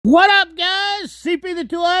What up, guys? CP the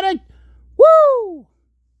Tool Addict. Woo!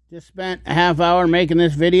 Just spent a half hour making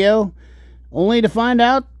this video, only to find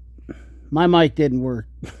out my mic didn't work.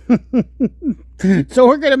 So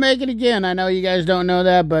we're going to make it again. I know you guys don't know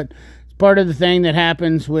that, but it's part of the thing that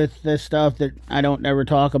happens with this stuff that I don't ever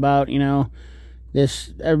talk about, you know.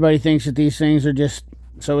 Everybody thinks that these things are just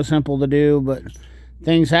so simple to do, but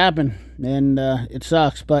things happen, and it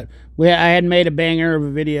sucks. But I had made a banger of a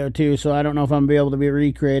video too, so I don't know if I'm gonna be able to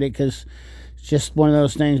recreate it because it's just one of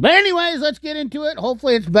those things. But anyways, let's get into it.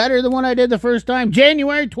 Hopefully it's better than what I did the first time.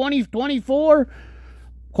 January 2024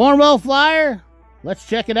 Cornwell Flyer. Let's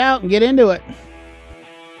check it out and get into it.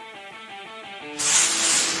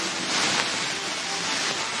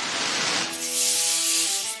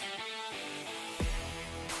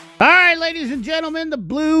 All right, ladies and gentlemen, the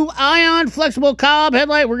Blue Ion Flexible Cob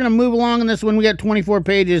Headlight. We're going to move along on this one. We got 24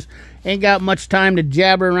 pages. Ain't got much time to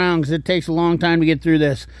jabber around because it takes a long time to get through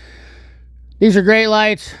this. These are great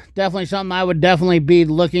lights. Definitely something I would definitely be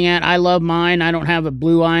looking at. I love mine. I don't have a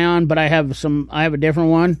Blue Ion, but I have a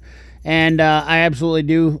different one. And I absolutely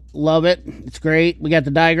do love it. It's great. We got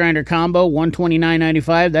the die grinder combo,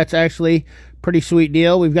 $129.95. That's actually a pretty sweet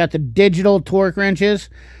deal. We've got the digital torque wrenches.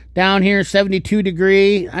 Down here, 72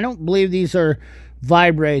 degree. I don't believe these are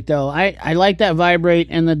vibrate though. I like that vibrate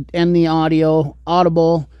and the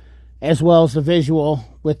audible, as well as the visual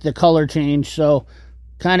with the color change. So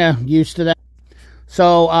kind of used to that.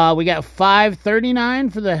 So we got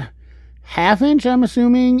 $5.39 for the half-inch, I'm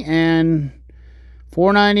assuming, and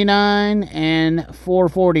 $4.99 and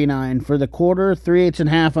 $4.49 for the quarter, 3/8 and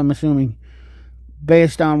half, I'm assuming,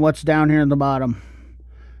 based on what's down here in the bottom.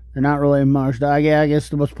 They're not really marked. I guess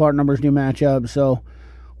the most part numbers do match up. So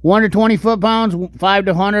 1 to 20 foot-pounds, 5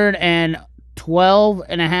 to 100, and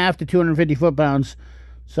 12.5 to 250 foot-pounds.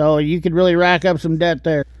 So you could really rack up some debt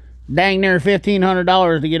there. Dang near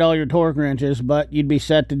 $1,500 to get all your torque wrenches, but you'd be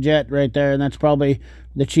set to jet right there, and that's probably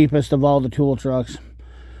the cheapest of all the tool trucks.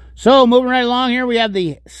 So moving right along here, we have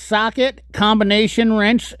the socket combination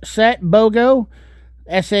wrench set BOGO,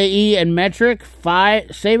 SAE and metric.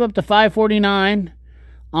 Save up to $549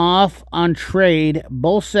 off on trade.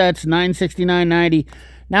 Both sets $969.90.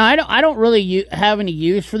 Now I don't really have any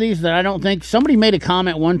use for these. That I don't think. Somebody made a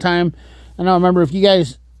comment one time, and I don't remember if you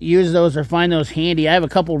guys use those or find those handy. I have a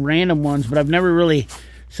couple random ones, but I've never really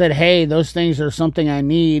said, hey, those things are something I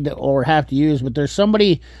need or have to use. But there's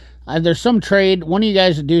somebody, there's some trade, one of you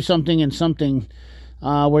guys that do something in something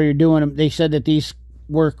where you're doing them, they said that these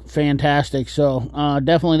work fantastic. So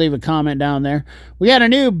definitely leave a comment down there. We got a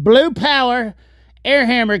new Blue Power air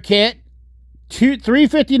hammer kit,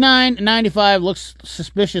 $359.95. Looks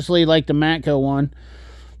suspiciously like the Matco one,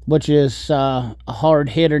 which is a hard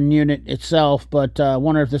hitter unit itself, but I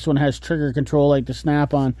wonder if this one has trigger control like the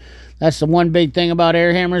Snap-on. That's the one big thing about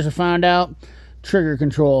air hammers I found out. Trigger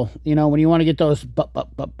control. You know, when you want to get those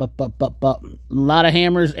a lot of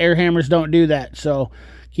hammers, air hammers don't do that. So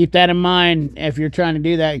keep that in mind if you're trying to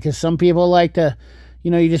do that, because some people like to,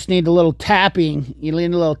 you know, you just need a little tapping. You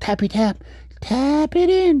need a little tappy tap. Tap it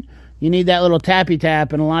in. You need that little tappy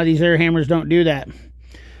tap, and a lot of these air hammers don't do that.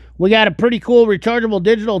 We got a pretty cool rechargeable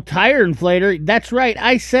digital tire inflator. That's right,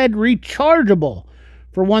 I said rechargeable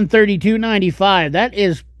for $132.95. That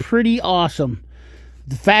is pretty awesome.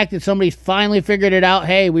 The fact that somebody's finally figured it out,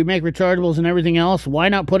 hey, we make rechargeables and everything else, why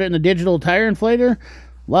not put it in the digital tire inflator?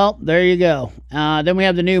 Well, there you go. Then we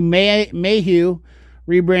have the new Mayhew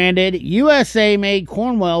rebranded USA-made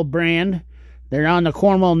Cornwell brand. They're on the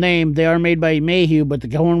Cornwell name. They are made by Mayhew, but the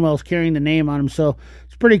Cornwell's carrying the name on them. So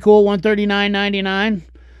it's pretty cool. $139.99.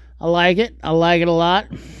 I like it. I like it a lot.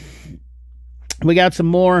 We got some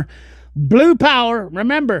more Blue Power.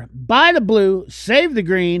 Remember, buy the blue, save the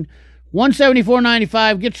green.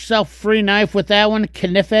 $174.95. Get yourself a free knife with that one.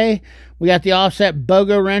 Knife. We got the offset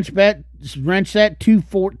BOGO wrench set,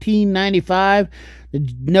 $214.95.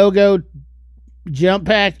 The No-Go Jump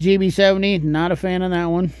Pack GB70. Not a fan of that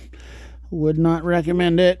one. Would not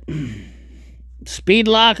recommend it. Speed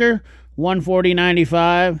Locker,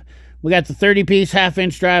 $140.95. We got the 30-piece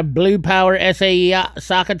half-inch drive Blue Power SAE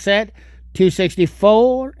socket set,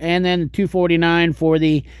 $264, and then $249 for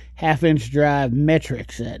the half-inch drive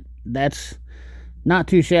metric set. That's not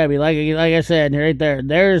too shabby. Like I said, right there.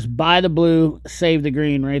 There's buy the blue, save the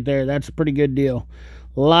green right there. That's a pretty good deal.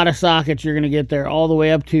 A lot of sockets you're going to get there, all the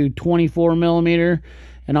way up to 24 millimeter.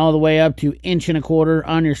 And all the way up to 1.25"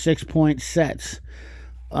 on your 6-point sets.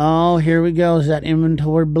 Oh, here we go. Is that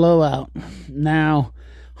inventory blowout? Now,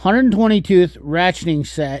 120 tooth ratcheting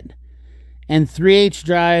set and 3/8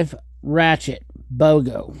 drive ratchet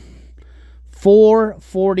BOGO.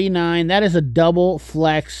 $449. That is a double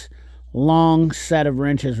flex long set of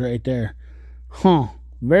wrenches right there. Huh.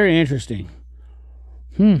 Very interesting.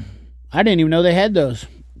 I didn't even know they had those,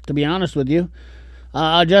 to be honest with you.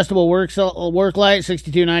 Adjustable work light,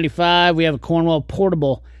 $62.95. We have a Cornwell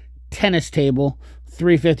portable tennis table,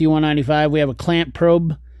 $351.95. We have a clamp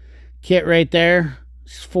probe kit right there,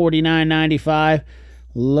 $49.95.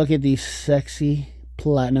 Look at these sexy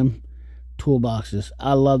platinum toolboxes.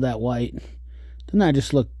 I love that white. Doesn't that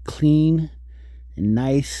just look clean and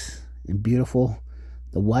nice and beautiful?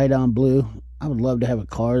 The white on blue. I would love to have a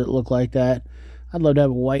car that looked like that. I'd love to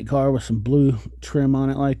have a white car with some blue trim on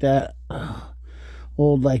it like that.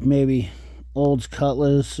 Old, like maybe Olds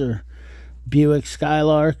Cutlass or Buick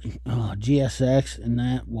Skylark. Oh, GSX and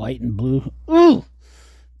that white and blue. Ooh,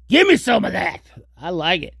 give me some of that. I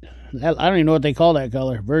like it. I don't even know what they call that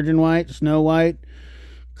color. Virgin white, snow white,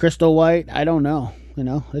 crystal white. I don't know. You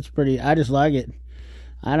know, it's pretty. I just like it.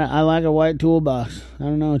 I like a white toolbox. I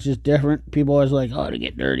don't know. It's just different. People always like, oh, to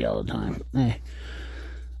get dirty all the time. Hey.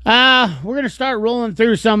 We're going to start rolling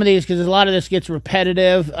through some of these because a lot of this gets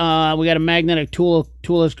repetitive. We got a magnetic tool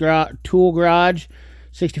garage,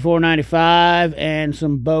 $64.95, and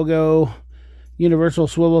some BOGO universal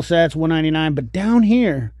swivel sets, $199. But down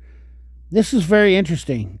here, this is very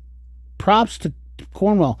interesting. Props to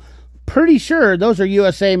Cornwell. Pretty sure those are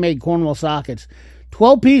USA-made Cornwell sockets.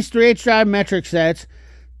 12-piece 3/8 drive metric sets,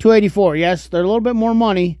 $284. Yes, they're a little bit more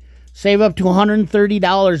money. Save up to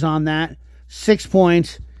 $130 on that. 6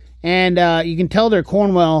 points. And you can tell they're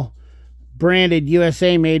Cornwell branded,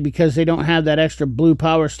 USA made, because they don't have that extra blue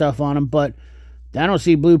power stuff on them. But I don't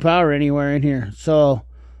see blue power anywhere in here. So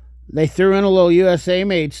they threw in a little USA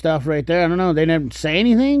made stuff right there. I don't know. They didn't say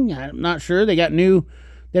anything. I'm not sure. They got new.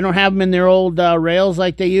 They don't have them in their old rails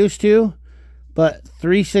like they used to. But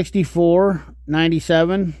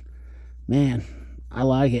 $364.97. Man, I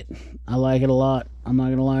like it. I like it a lot. I'm not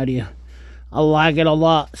going to lie to you. I like it a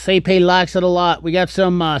lot. Sapay likes it a lot. We got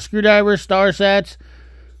some screwdriver star sets.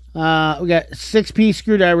 We got 6-piece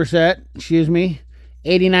screwdriver set. Excuse me.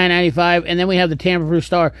 $89.95. And then we have the tamper-proof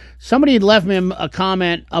star. Somebody had left me a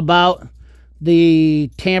comment about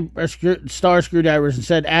the star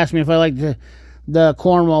screwdrivers and asked me if I like the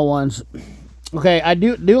Cornwell ones. Okay, I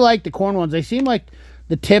do like the Cornwell ones. They seem like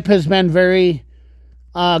the tip has been very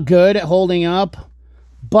good at holding up.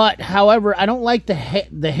 But, however, I don't like the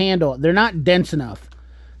handle. They're not dense enough,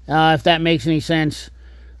 if that makes any sense.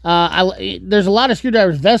 There's a lot of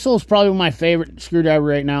screwdrivers. Vessel is probably my favorite screwdriver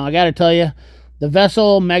right now. I got to tell you, the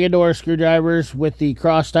Vessel Megador screwdrivers with the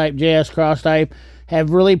cross-type, JS cross-type,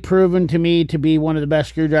 have really proven to me to be one of the best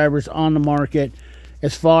screwdrivers on the market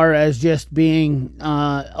as far as just being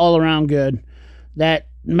all-around good. That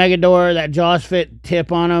Megador, that Jaws Fit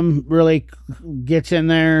tip on them really gets in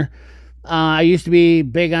there. I used to be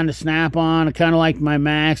big on the Snap-on. I kind of like my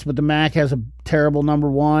Macs, but the Mac has a terrible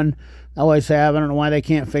 #1. I always have. I don't know why they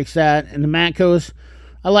can't fix that. And the Matcos,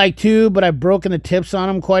 I like too, but I've broken the tips on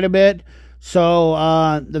them quite a bit. So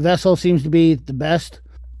the Vessel seems to be the best.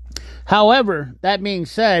 However, that being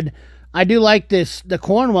said, I do like the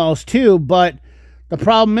Cornwells too, but the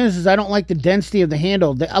problem is I don't like the density of the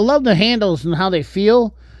handle. I love the handles and how they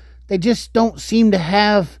feel. They just don't seem to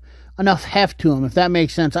have enough heft to them, if that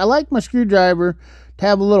makes sense. I like my screwdriver to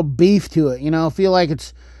have a little beef to it, you know, feel like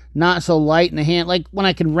it's not so light in the hand, like when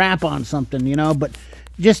I can wrap on something, you know, but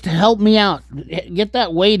just to help me out, get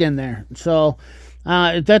that weight in there. So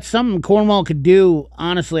if that's something Cornwell could do,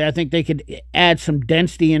 honestly, I think they could add some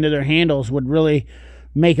density into their handles, would really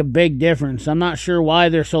make a big difference. I'm not sure why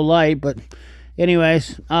they're so light, but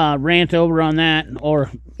anyways, rant over on that, or,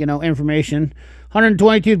 you know, information.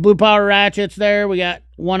 122 blue power ratchets there. We got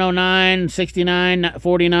 109, 69,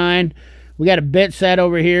 49. We got a bit set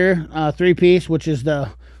over here, 3-piece, which is the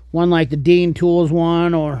one like the Dean Tools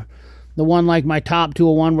one, or the one like my Top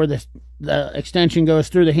Tool one where the extension goes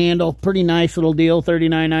through the handle. Pretty nice little deal,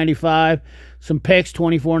 $39.95. Some picks,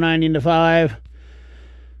 $24.95.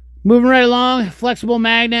 Moving right along, flexible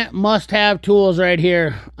magnet, must-have tools right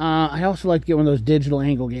here. I also like to get one of those digital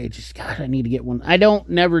angle gauges. God, I need to get one. I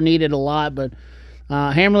never need it a lot, but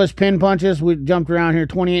hammerless pin punches, we jumped around here,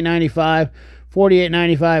 $28.95,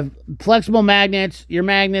 $48.95. Flexible magnets, your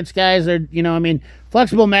magnets, guys, are, you know, I mean,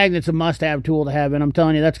 flexible magnets a must-have tool to have, and I'm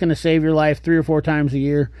telling you, that's going to save your life 3 or 4 times a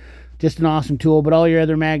year. Just an awesome tool, but all your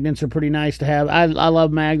other magnets are pretty nice to have. I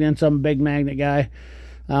love magnets. I'm a big magnet guy.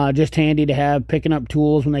 Just handy to have, picking up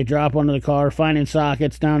tools when they drop onto the car, finding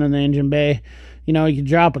sockets down in the engine bay. You know, you can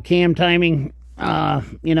drop a cam timing,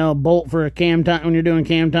 you know, bolt for a cam time when you're doing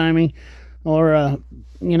cam timing, or a,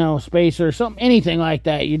 you know, spacer or something, anything like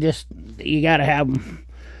that. You got to have them.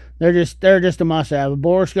 They're just a must-have. A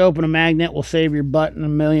borescope and a magnet will save your butt in a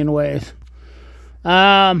million ways.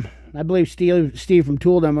 I believe Steve from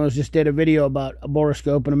Tool Demos just did a video about a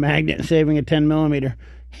borescope and a magnet and saving a 10mm.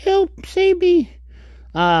 Help, save me.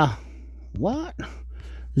 What?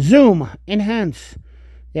 Zoom, enhance.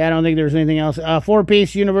 Yeah, I don't think there's anything else.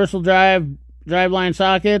 4-piece universal driveline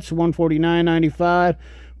sockets, $149.95.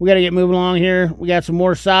 We got to get moving along here. We got some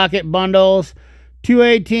more socket bundles.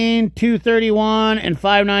 $218, $231, and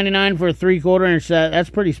 $5.99 for a 3/4-inch set.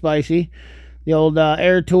 That's pretty spicy. The old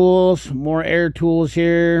air tools, more air tools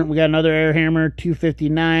here. We got another air hammer,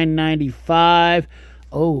 $259.95.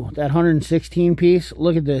 Oh, that 116 piece.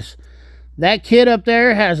 Look at this. That kit up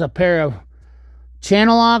there has a pair of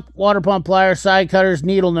channel lock, water pump pliers, side cutters,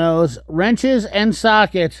 needle nose, wrenches, and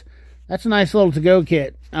sockets. That's a nice little to-go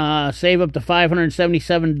kit. Save up to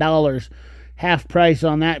 $577. Half price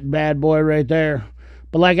on that bad boy right there.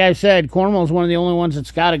 But like I said, Cornwell is one of the only ones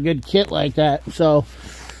that's got a good kit like that. So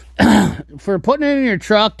for putting it in your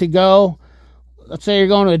truck to go, let's say you're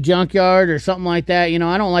going to a junkyard or something like that, you know,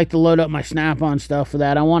 I don't like to load up my Snap-on stuff for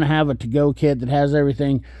that. I want to have a to-go kit that has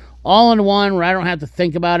everything all in one, where I don't have to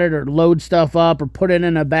think about it or load stuff up or put it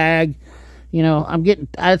in a bag. You know,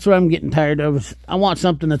 that's what I'm getting tired of. I want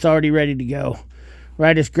something that's already ready to go, where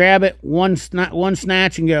I just grab it, one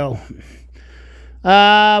snatch and go.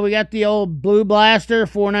 We got the old Blue Blaster,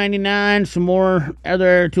 $4.99. Some more other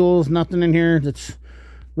air tools. Nothing in here that's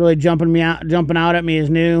really jumping out at me as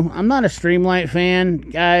new. I'm not a Streamlight fan,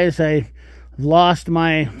 guys. I lost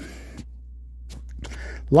my.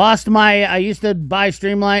 I used to buy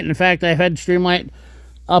Streamlight. In fact, I've had Streamlight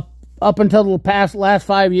up until the last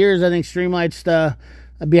 5 years. I think Streamlight's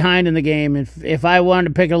behind in the game. If I wanted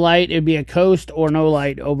to pick a light, it'd be a Coast or no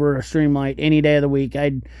light over a Streamlight any day of the week.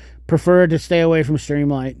 I'd prefer to stay away from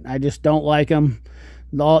Streamlight. I just don't like them.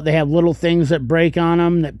 They have little things that break on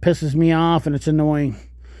them that pisses me off, and it's annoying.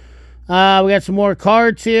 We got some more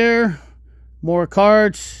carts here. More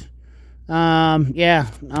carts.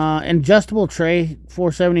 Adjustable tray,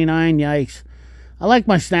 $4.79. Yikes. I like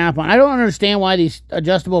my Snap-on. I don't understand why these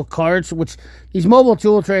adjustable carts, these mobile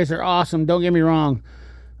tool trays are awesome, don't get me wrong.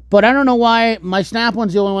 But I don't know why my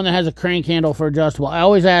Snap-on's the only one that has a crank handle for adjustable. I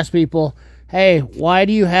always ask people, hey, why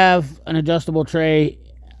do you have an adjustable tray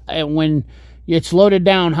when it's loaded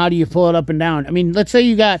down? How do you pull it up and down? I mean, let's say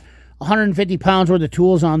you got 150 pounds worth of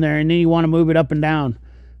tools on there and then you want to move it up and down.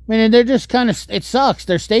 I mean, they're just kind of, it sucks.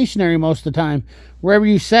 They're stationary most of the time. Wherever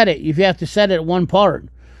you set it, you have to set it at one part.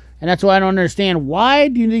 And that's why I don't understand. Why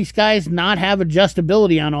do these guys not have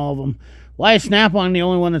adjustability on all of them? Why is Snap-on the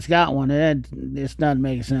only one that's got one? It just doesn't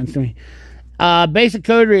make sense to me. Basic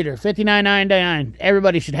code reader, $59.99.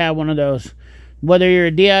 Everybody should have one of those. Whether you're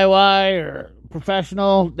a DIY or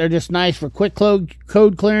professional, they're just nice for quick code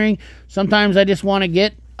clearing. Sometimes I just want to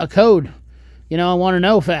get a code. You know, I want to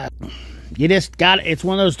know fast. You just got it. It's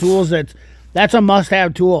one of those tools that's a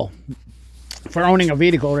must-have tool for owning a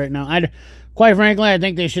vehicle right now. Quite frankly, I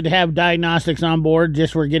think they should have diagnostics on board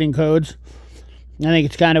just for getting codes. I think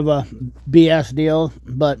it's kind of a BS deal,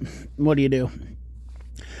 but what do you do?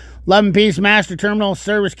 11-piece master terminal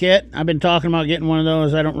service kit. I've been talking about getting one of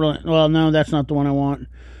those. I don't really, well, no, that's not the one I want.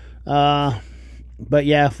 But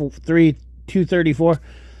yeah, $234.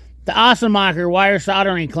 The Awesome-Mocker wire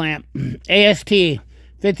soldering clamp, AST,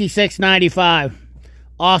 $56.95.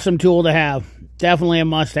 Awesome tool to have. Definitely a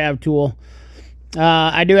must-have tool.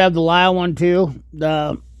 I do have the Lyle one too.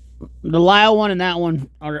 The Lyle one and that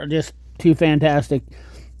one are just two fantastic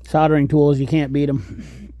soldering tools. You can't beat them.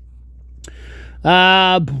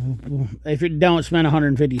 If you don't spend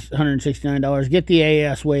 $169, get the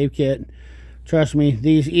AES Wave Kit. Trust me,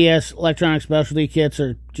 these ES electronic specialty kits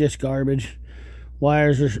are just garbage.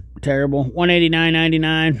 Wires are terrible.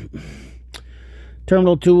 $189.99.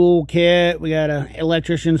 Terminal tool kit. We got a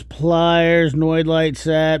electrician's pliers, Noid light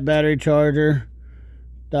set, battery charger,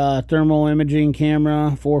 thermal imaging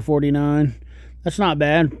camera, $449. That's not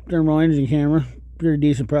bad. Thermal imaging camera, pretty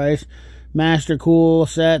decent price. Master cool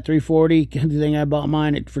set, $340. Good thing I bought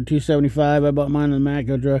mine for $275. I bought mine in the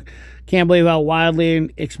Matco truck. Can't believe how wildly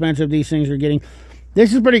expensive these things are getting.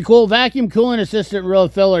 This is pretty cool. Vacuum cooling assistant roll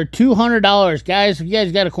filler, $200. Guys, if you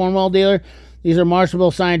guys got a Cornwell dealer, these are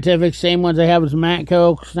Marshallville Scientific, same ones I have as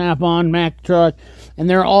Matco, Snap-on, Mac truck, and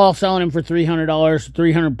they're all selling them for $300,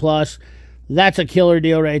 $300 plus. That's a killer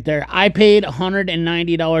deal right there. I paid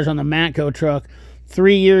 $190 on the Matco truck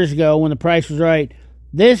 3 years ago when the price was right.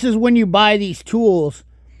 This is when you buy these tools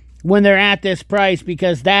when they're at this price,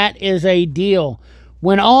 because that is a deal.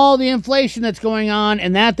 When all the inflation that's going on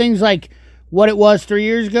and that thing's like what it was 3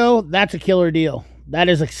 years ago, that's a killer deal. That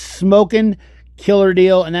is a smoking killer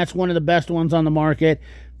deal, and that's one of the best ones on the market.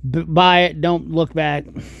 buy it. Don't look back.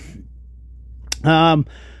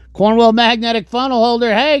 Cornwell magnetic funnel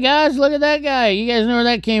holder. Hey, guys, look at that guy. You guys know where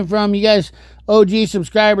that came from. You guys, OG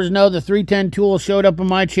subscribers, know the 310 tool showed up on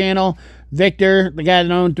my channel. Victor, the guy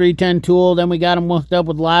that owned 310 tool. Then we got him hooked up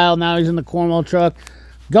with Lyle. Now he's in the Cornwell truck.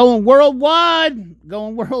 Going worldwide.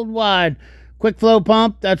 Going worldwide. Quick flow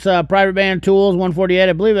pump. That's Private Band Tools, 148.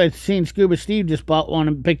 I believe I've seen Scuba Steve just bought one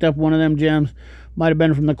and picked up one of them gems. Might have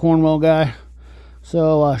been from the Cornwell guy.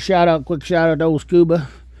 So, quick shout out to old Scuba.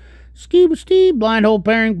 Scuba Steve, blind hole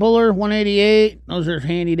pairing puller, 188. Those are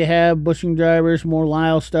handy to have. Bushing drivers, more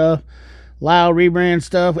Lyle stuff. Lyle rebrand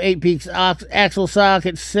stuff. 8 peaks axle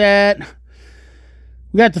socket set.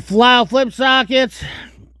 We got the Lyle flip sockets.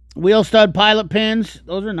 Wheel stud pilot pins.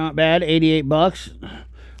 Those are not bad. 88 bucks.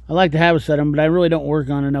 I like to have a set of them, but I really don't work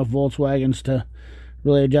on enough Volkswagens to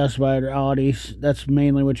really adjust by or Audis. That's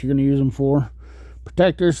mainly what you're going to use them for.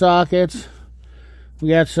 Protector sockets. We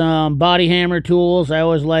got some body hammer tools. I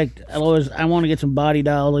want to get some body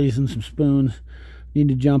dollies and some spoons. Need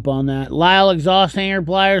to jump on that. Lyle exhaust hanger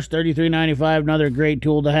pliers, $33.95. Another great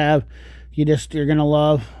tool to have. You're gonna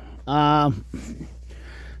love.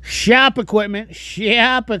 Shop equipment.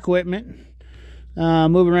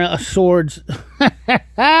 Moving around. Swords.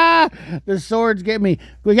 The swords get me.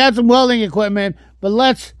 We got some welding equipment, but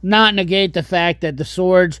let's not negate the fact that the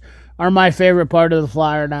swords are my favorite part of the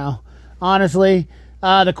flyer now. Honestly.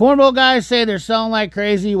 The Cornwell guys say they're selling like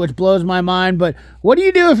crazy, which blows my mind. But what do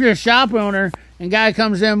you do if you're a shop owner and guy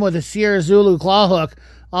comes in with a Sierra Zulu claw hook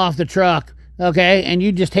off the truck, okay? And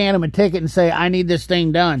you just hand him a ticket and say, I need this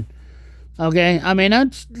thing done, okay? I mean,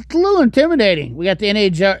 it's a little intimidating. We got the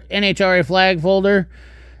NHRA flag folder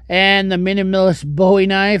and the minimalist Bowie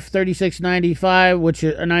knife, $36.95, which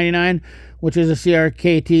is $99, which is a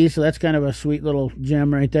CRKT. So that's kind of a sweet little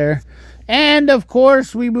gem right there. And, of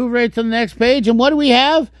course, we move right to the next page. And what do we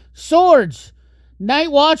have? Swords. Night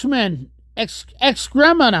Watchman.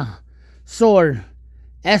 Excremina. Sword.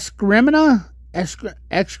 Excrement?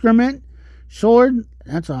 Sword?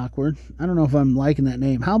 That's awkward. I don't know if I'm liking that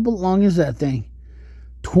name. How long is that thing?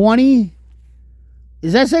 20?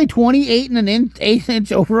 Does that say 28 and an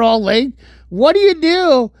 8-inch overall length? What do you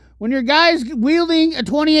do when your guy's wielding a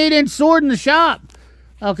 28-inch sword in the shop?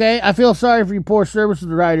 Okay, I feel sorry for you poor service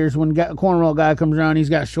riders when a Cornwell guy comes around, he's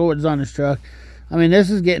got swords on his truck. I mean,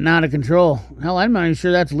 this is getting out of control. Hell, I'm not even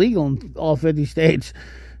sure that's legal in all 50 states.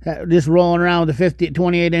 Just rolling around with a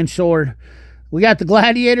 28-inch sword. We got the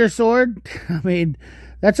Gladiator sword. I mean,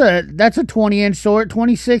 that's a 20-inch sword,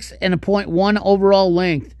 26.1 overall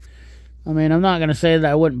length. I mean, I'm not going to say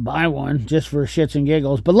that I wouldn't buy one just for shits and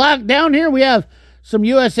giggles. But down here we have some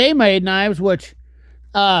USA-made knives, which...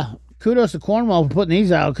 kudos to Cornwell for putting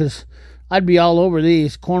these out, because I'd be all over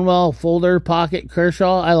these. Cornwell folder pocket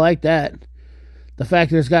Kershaw. I like that. The fact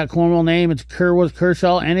that it's got Cornwell name, it's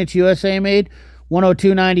Kershaw, and it's USA made.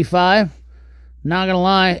 $102.95. Not gonna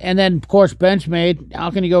lie. And then of course Benchmade. How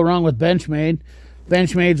can you go wrong with Benchmade?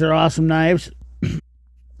 Benchmades are awesome knives.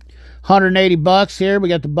 180 bucks here. We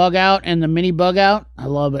got the bug out and the mini bug out. I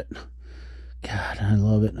love it. God, I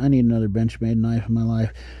love it. I need another Benchmade knife in my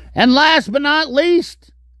life. And last but not least,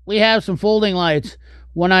 we have some folding lights.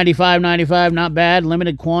 $195.95, not bad.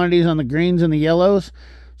 Limited quantities on the greens and the yellows.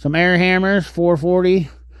 Some air hammers, $440.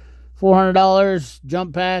 $400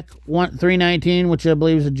 jump pack, $319, which I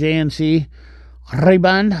believe is a JNC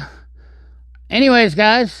rebound. Anyways,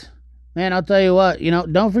 guys, man, I'll tell you what,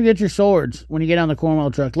 don't forget your swords when you get on the Cornwell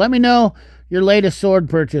truck. Let me know your latest sword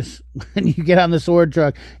purchase when you get on the sword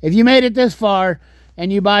truck. If you made it this far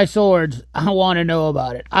and you buy swords, I want to know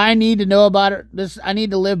about it. I need to know about it. I need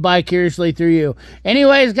to live vicariously through you.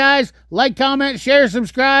 Anyways, guys, like, comment, share,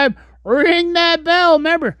 subscribe, ring that bell.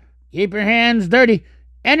 Remember, keep your hands dirty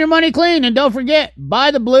and your money clean. And don't forget,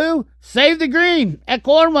 buy the blue, save the green at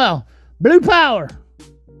Cornwell. Blue power.